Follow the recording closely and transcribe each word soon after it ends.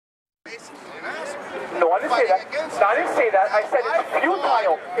basically an asshole. No, I didn't say that. No, I didn't say that. I said it's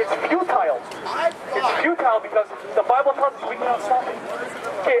futile. It's futile. It's futile because the Bible tells us we cannot stop it.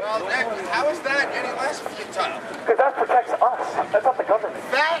 Okay. Well, how is that any less futile? Because that protects us. That's not the government.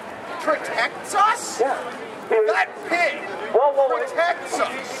 That protects us? Yeah. That pig protects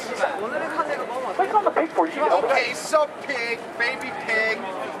us. What is on the pig for? You know okay, so pig, baby pig.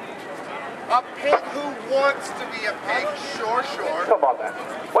 A pig who wants to be a pig, sure. Come on, man.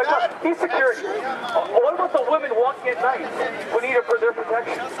 He's security. What about the women walking at night who need it for their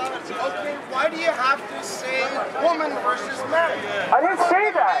protection? Okay, why do you have to say woman versus man? I didn't say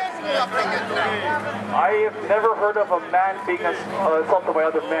that. I have never heard of a man being assaulted by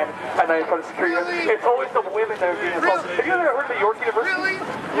other men at night in front of security. Really? It's always the women that are being assaulted. Have you ever heard of York University? Really?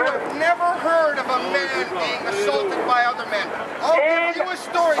 You have never heard of a man being assaulted by other men? I'll give you a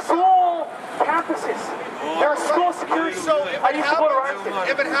story. School campuses. There are school security. So if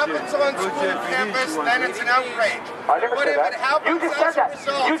it happens on school campus, then it's an outrage. I never said that. You just said that.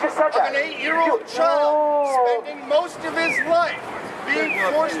 You just said that. An 8-year-old child spending most of his life being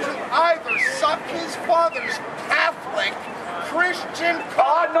forced to either suck his father's Catholic Christian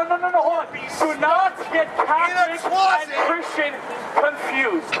cock. No, hold on. Do not get Catholic and Christian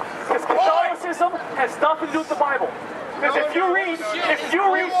confused. Because Catholicism has nothing to do with the Bible. Because if you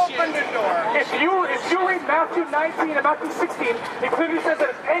read Matthew 19 and Matthew 16, it clearly says that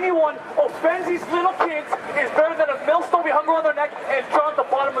if anyone offends these little kids, it's better than a millstone be hung around their neck and drown at the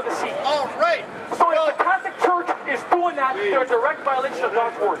bottom of the sea. All right. So if the Catholic Church is doing that, they're a direct violation of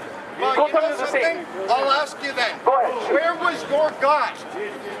God's word. Well, Don't tell me the same. I'll ask you then. Go ahead. Where was your God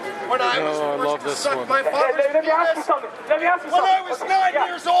when I was forced to suck my father's Let me ask you something. When I was 9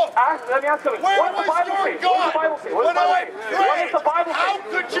 years old. Let me ask you something. Where what does the Bible say? God? What does the Bible say? What does the Bible say? How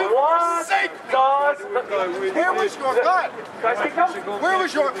could you forsake me? Where was your God? Can I speak now? Where was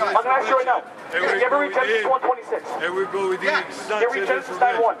your God? I'm going to ask you right now. You ever read Genesis 1:26? And we go with You ever read Genesis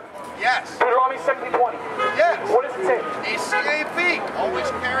 9:1? Yes. Deuteronomy 17:20? Yes. What does it say? ACAB. Always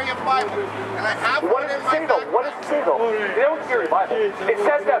carry a Bible. And I have What does it say though? What does it say though? They don't carry a Bible. It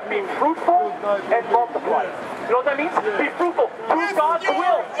says that be fruitful and multiply. You know what that means? Be fruitful. Do God's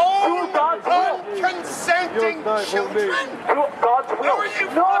will. Do God's will. Consenting children. Do God's will. Are you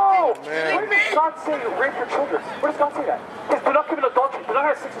No. kidding me? Where does God say rape your children? Where does God say that? Because do not commit adultery. Do not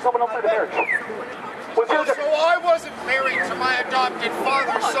have sex with someone outside of marriage. So I wasn't married to my adopted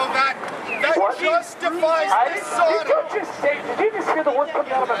father, so that justifies this Did you just hear the words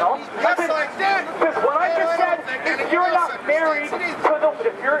coming out of my mouth? Yes, I did. Because what I just said, if you're not married to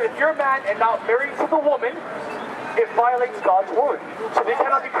if you're a man and not married to the woman, it violates God's word. So they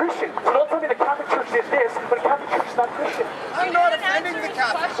cannot be Christian. So don't tell me the Catholic Church did this, but the Catholic Church is not Christian. I'm not offending the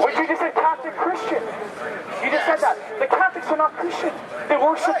Catholics. What you just said, Catholic Christian. You just said that. The Catholics are not Christian. They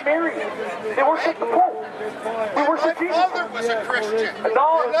worship Mary. They worship the Pope. We worship Jesus. My father was a Christian.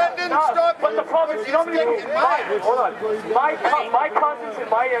 No, that didn't stop but the problem is, you know how many people, hold on. My cousins and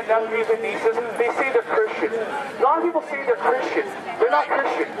my nephews and nieces, they say they're Christian. A lot of people say they're Christian. They're not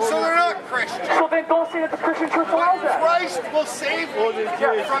Christian. So they're not Christian. So then don't say that the Christian church allows that. Christ will save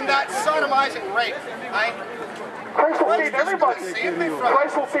me from that sodomizing rape. Christ will save everybody.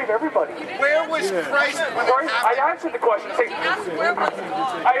 Christ will save everybody. Where was Christ when it happened? I answered the question. Where was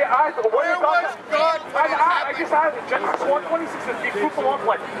God? I just asked it. Genesis 1:26 says, be fruitful and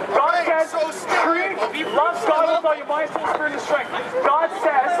multiply. God says, love God with all your mind, soul, spirit, and strength. God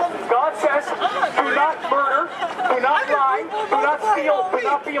says, do not murder, do not lie, do not steal, do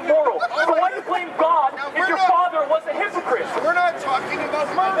not be immoral. So why do you blame God if your father was a hypocrite? We're not talking about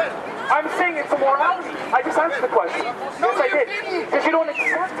murder. I'm saying it's a morality. I just answered the question. No, yes, I did. Didn't. Because you don't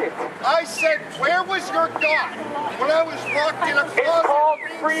accept it. I said, where was your God when I was locked in a closet? It's called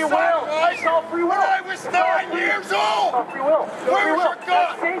free will. It's called free will. When I was 9 years old. It's called free will. Where was your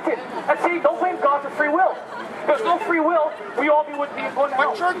God? That's Satan. That's Satan. Don't blame God for free will. There's no free will. We all would be going to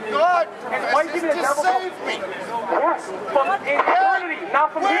hell. But your God professes to save me. Yes, from eternity, not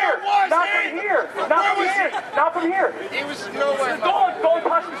from here. Not from here. Not from here. Not from here. He was nowhere. Don't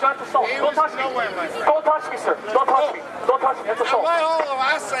touch me, sir. That's assault. Don't touch me. Don't touch me, sir. Don't touch me. Don't touch me. That's assault. Am I all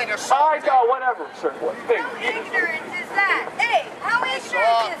harassing assault? Whatever, sir. How ignorant is that? Hey, how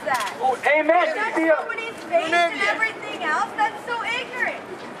ignorant is that? Oh, amen. That's somebody's face and everything else. That's so ignorant.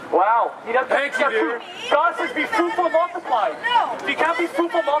 Wow. Thank you, dear. God says be fruitful and multiply. No. If you can't be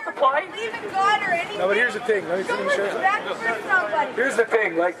fruitful and multiply, Believe in God or anything. No, but here's the thing. Let me Show show you. respect for somebody. Here's the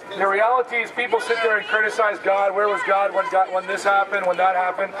thing, like, the reality is people sit there and criticize God. Where was God when this happened, when that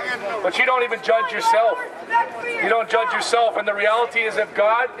happened? But you don't even judge yourself. You don't judge yourself. And the reality is if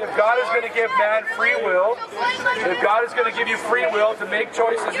God is going to give man free will, if God is going to give you free will to make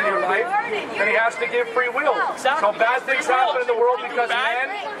choices in your life, then he has to give free will. So bad things happen in the world because men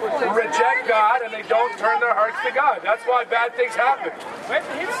reject God and they don't turn their hearts to God. That's why bad things happen. we have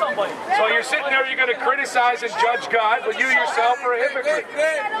to hit somebody. So you're sitting there, you're going to criticize and judge God, but you yourself are a hypocrite.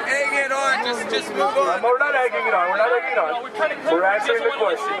 Hang it on, just move on. We're not egging it on. We're not egging it on. We're answering the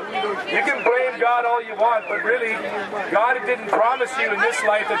question. You can blame God all you want, but really, God didn't promise you in this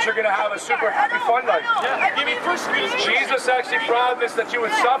life that you're going to have a super happy fun life. Yeah, give me first. Jesus actually promised that you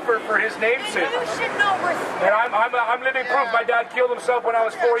would suffer for his name's sake. And I'm living proof. My dad killed himself when I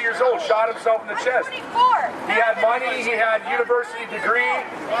was 4 years old, shot himself in the chest. He had money, he had university degree,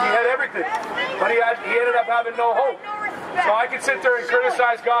 he had everything. But he ended up having no hope. So I can sit there and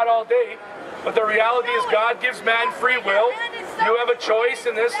criticize God all day, but the reality is God gives man free will. You have a choice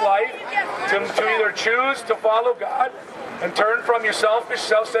in this life to either choose to follow God and turn from your selfish,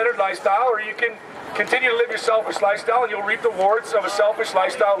 self-centered lifestyle, or you can continue to live your selfish lifestyle and you'll reap the rewards of a selfish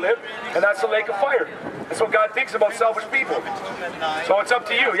lifestyle lived, and that's the lake of fire. That's what God thinks about selfish people. So it's up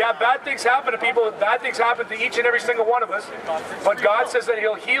to you. Yeah, bad things happen to people. Bad things happen to each and every single one of us. But God says that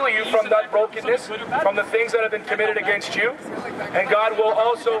he'll heal you from that brokenness, from the things that have been committed against you. And God will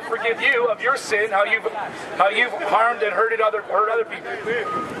also forgive you of your sin, how you've harmed and hurt other people.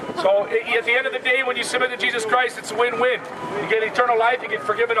 So at the end of the day, when you submit to Jesus Christ, it's a win-win. You get eternal life, you get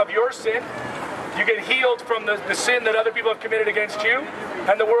forgiven of your sin, you get healed from the sin that other people have committed against you,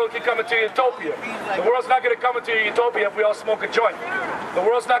 and the world can come into utopia. The world's not going to come into utopia if we all smoke a joint. The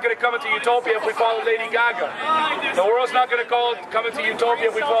world's not going to come into utopia if we follow Lady Gaga. The world's not going to come into utopia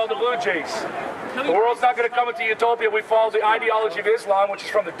if we follow the Blue Jays. The world's not going to come into utopia if we follow the ideology of Islam, which is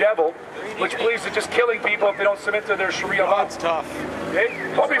from the devil, which believes in just killing people if they don't submit to their Sharia law. That's tough. Okay?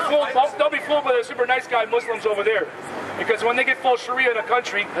 Don't be fooled by the super nice guy Muslims over there. Because when they get full Sharia in a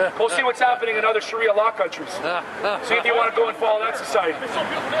country, go see what's happening in other Sharia law countries. See if you want to go and follow that society.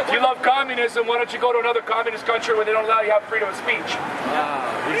 If you love communism, why don't you go to another communist country where they don't allow you to have freedom of speech?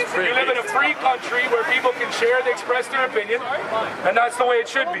 You live in a free country where people can share, they express their opinion, and that's the way it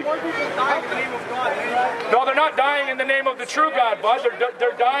should be. No, they're not dying in the name of the true God, bud.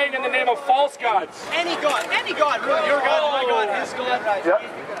 They're dying in the name of false gods. Any God, really. Your God, my God, his God. Yeah.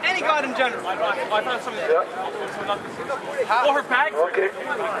 Any God in general. I thought something. Yeah. Oh, her bag. Okay.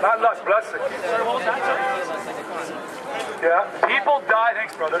 Not luck, blessing. Sorry, what was that, sir? Yeah, people die,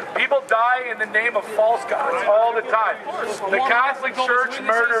 thanks brother, people die in the name of false gods all the time. The Catholic Church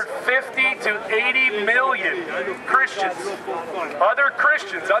murdered 50 to 80 million Christians. Other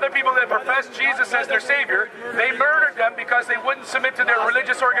people that profess Jesus as their Savior, they murdered them because they wouldn't submit to their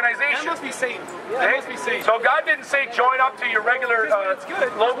religious organization. That must be Satan. That must be Satan. So God didn't say join up to your regular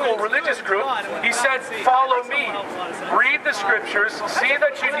local religious group. He said follow me. Read the scriptures, see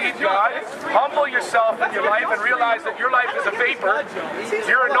that you need God, humble yourself in your life and realize that your life is a vapor.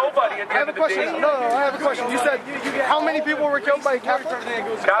 You're a nobody at the end of the day. No, I have a question. You said how many people were killed by Catholic?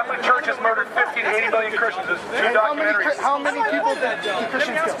 Catholic Church has murdered 50 to 80 million Christians. There's two documentaries. How many people did the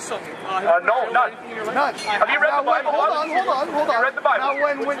Christians kill? No, none. None. Have you read the Bible? Hold on. You read the Bible?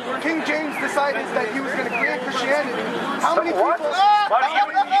 Now, when King James decided that he was going to create Christianity, how many people?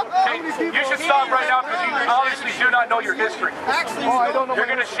 You should stop right now because you obviously do not know your history. Actually, I don't know. You're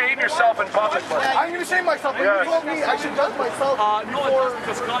going to shame yourself in public. I'm going to shame myself. But you told me I should judge myself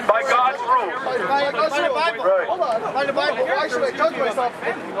By God's rules. by the Bible. Right. Hold on. By the Bible. Why should I judge myself?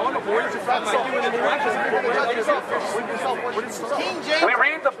 We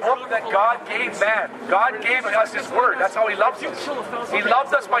read the book that God gave man. God gave us His Word. That's how He loves us. He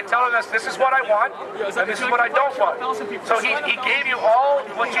loved us by telling us this is what I want and this is what I don't want. So He gave you all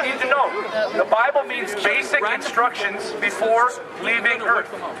what you need to know. The Bible means basic instructions before leaving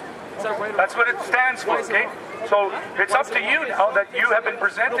earth. That's what it stands for, okay? So it's up to you now that you have been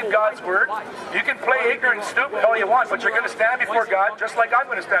presented God's Word. You can play ignorant and stupid all you want, but you're going to stand before God just like I'm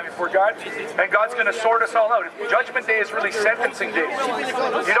going to stand before God, and God's going to sort us all out. Judgment Day is really sentencing day.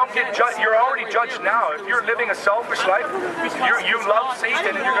 You don't get judged. You're already judged now. If you're living a selfish life, you love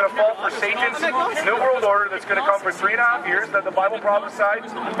Satan, and you're going to fall for Satan's New World Order that's going to come for 3.5 years that the Bible prophesied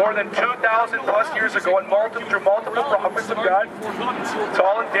more than 2,000 plus years ago and through multiple prophets of God. It's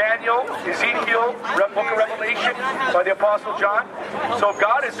all in Daniel, Ezekiel, Book of Revelation. translation by the Apostle John. So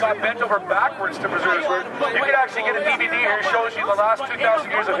God has got bent over backwards to preserve His Word. You can actually get a DVD here. It shows you the last 2,000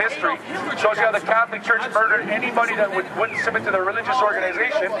 years of history. It shows you how the Catholic Church murdered anybody that wouldn't submit to their religious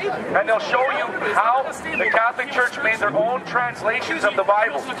organization. And they'll show you how the Catholic Church made their own translations of the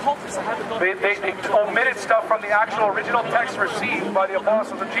Bible. They omitted stuff from the actual original text received by the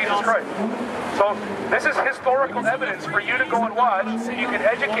apostles of Jesus Christ. So this is historical evidence for you to go and watch so you can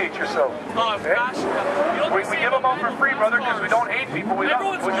educate yourself. Okay? We give them out for free, brother, because we don't hate people. We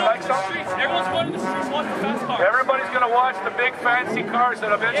love. Would you like some? Everyone's going to the streets watching fast cars. Everybody's going to watch the big fancy cars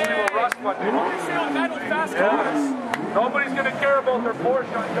that eventually will rust one day. Fast cars. Nobody's going to care about their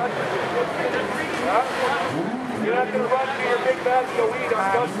Porsche on Dutchess. Huh? You're not going to run to your big basket of weed on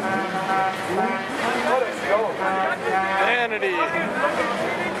Dutchess. Let it go. Vanity. Look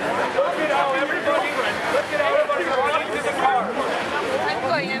at how everybody's running to the car. I'm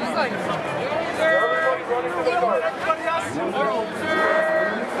going. Everybody's running to the car.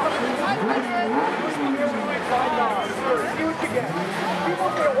 See what you get. People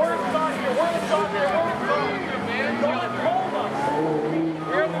say, where's God here? Where's God here? Where's God here, man? God told us.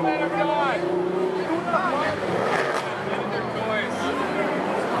 We're the men of God.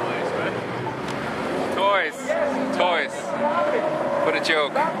 Toys. What a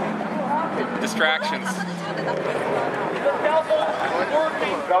joke. Distractions.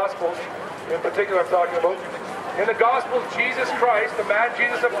 Gospels, in particular I'm talking about. In the Gospels, Jesus Christ, the man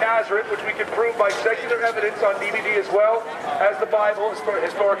Jesus of Nazareth, which we can prove by secular evidence on DVD as well as the Bible,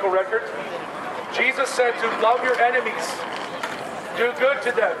 historical records. Jesus said to love your enemies. Do good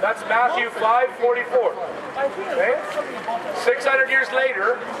to them. That's Matthew 5:44. Okay? 600 years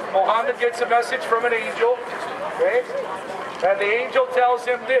later, Muhammad gets a message from an angel. Okay? And the angel tells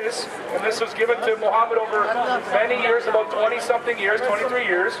him this, and this was given to Muhammad over many years, about 20-something years, 23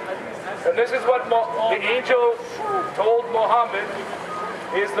 years. And this is what the angel told Muhammad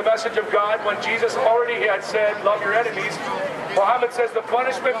is the message of God when Jesus already had said, love your enemies. Muhammad says the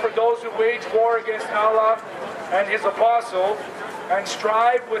punishment for those who wage war against Allah and His apostle and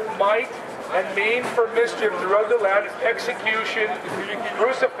strive with might and main for mischief throughout the land is execution,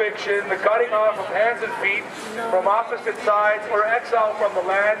 crucifixion, the cutting off of hands and feet from opposite sides, or exile from the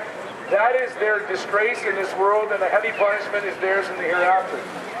land. That is their disgrace in this world, and the heavy punishment is theirs in the hereafter.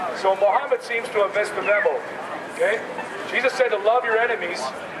 So Muhammad seems to have missed the memo. Okay? Jesus said to love your enemies,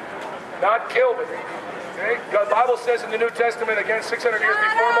 not kill them. Okay? The Bible says in the New Testament, again 600 years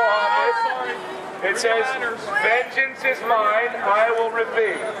before Muhammad, it says, vengeance is mine, I will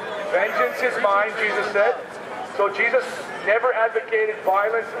repay. Vengeance is mine, Jesus said. So Jesus never advocated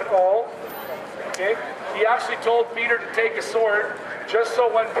violence at all. Okay? He actually told Peter to take a sword, just so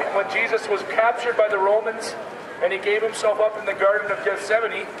when Jesus was captured by the Romans and he gave himself up in the Garden of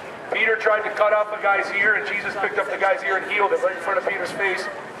Gethsemane, Peter tried to cut off a guy's ear, and Jesus picked up the guy's ear and healed it right in front of Peter's face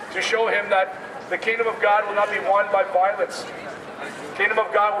to show him that the kingdom of God will not be won by violence. The kingdom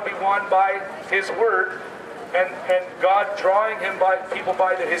of God will be won by His Word, and God drawing people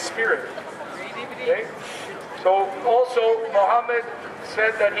by His Spirit. Okay? So also Muhammad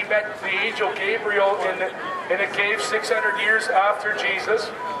said that he met the angel Gabriel in a cave 600 years after Jesus.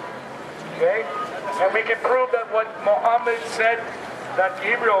 Okay? And we can prove that what Muhammad said, that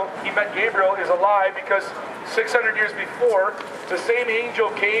he met Gabriel, is a lie, because 600 years before, the same angel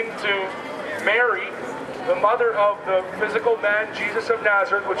came to Mary, the mother of the physical man Jesus of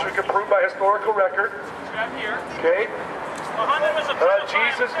Nazareth, which we can prove by historical record. Okay? Muhammad was a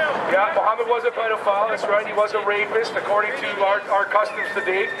pedophile. Muhammad was a pedophile, that's right. He was a rapist, according to our customs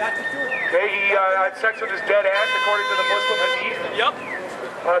today. Okay, he had sex with his dead aunt, according to the Muslim hadith. Yep.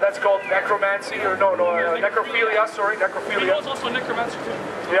 That's called necromancy, or necrophilia, necrophilia. He was also a necromancer too.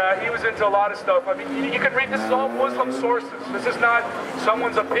 Yeah, he was into a lot of stuff. I mean, you can read, this is all Muslim sources. This is not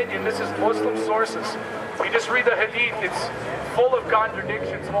someone's opinion, this is Muslim sources. You just read the hadith, it's full of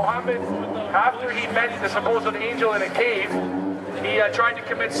contradictions. Muhammad, after he met the supposed angel in a cave, he tried to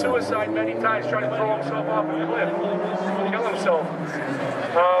commit suicide many times, trying to throw himself off a cliff, kill himself.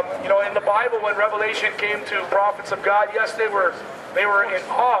 In the Bible, when revelation came to prophets of God, yes, they were in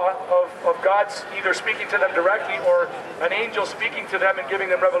awe of God's either speaking to them directly or an angel speaking to them and giving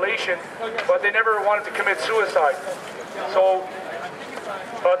them revelation, but they never wanted to commit suicide. So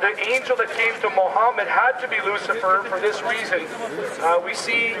the angel that came to Muhammad had to be Lucifer for this reason. We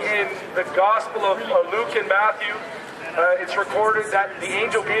see in the Gospel of Luke and Matthew it's recorded that the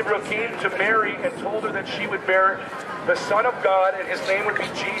angel Gabriel came to Mary and told her that she would bear the Son of God and his name would be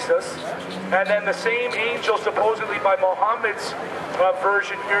Jesus. And then the same angel, supposedly by Muhammad's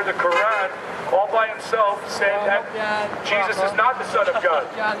version here, the Quran, all by himself said that Jesus is not the Son of God.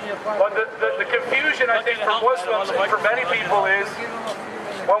 But the confusion, I think, for Muslims and for many people is,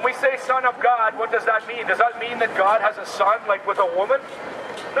 when we say Son of God, what does that mean? Does that mean that God has a son, like with a woman?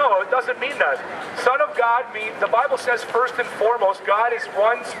 No, it doesn't mean that. Son of God means, the Bible says first and foremost, God is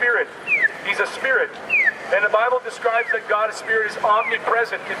one spirit. He's a spirit. And the Bible describes that God, a spirit, is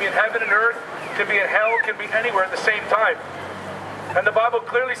omnipresent. Can be in heaven and earth, can be in hell, can be anywhere at the same time. And the Bible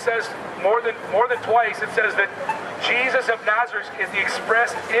clearly says, more than twice, it says that Jesus of Nazareth is the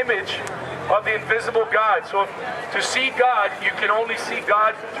expressed image of the invisible God. So to see God, you can only see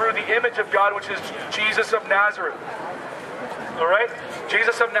God through the image of God, which is Jesus of Nazareth. All right?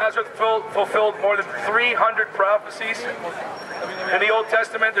 Jesus of Nazareth fulfilled more than 300 prophecies. In the Old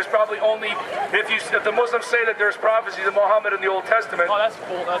Testament, there's probably only, if the Muslims say that there's prophecies of Muhammad in the Old Testament, oh, that's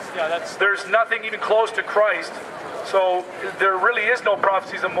cool. There's nothing even close to Christ. So there really is no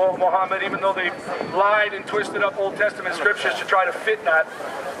prophecies of Muhammad, even though they lied and twisted up Old Testament scriptures to try to fit that.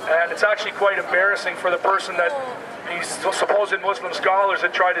 And it's actually quite embarrassing for the person that these supposed Muslim scholars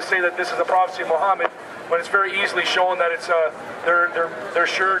that try to say that this is a prophecy of Muhammad, when it's very easily shown that it's they're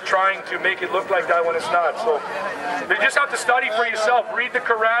sure trying to make it look like that when it's not. So you just have to study for yourself. Read the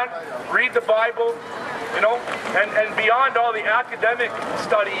Quran, read the Bible, you know, and beyond all the academic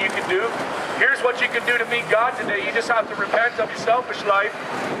study you can do, here's what you can do to meet God today. You just have to repent of your selfish life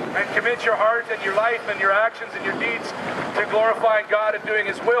and commit your heart and your life and your actions and your deeds to glorifying God and doing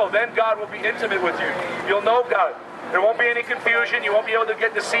his will. Then God will be intimate with you. You'll know God. There won't be any confusion. You won't be able to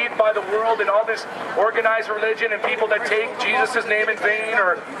get deceived by the world and all this organized religion and people that take Jesus' name in vain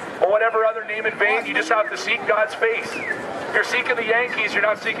or whatever other name in vain. You just have to seek God's face. If you're seeking the Yankees, you're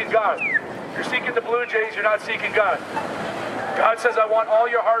not seeking God. If you're seeking the Blue Jays, you're not seeking God. God says, I want all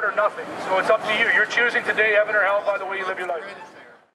your heart or nothing. So it's up to you. You're choosing today heaven or hell by the way you live your life.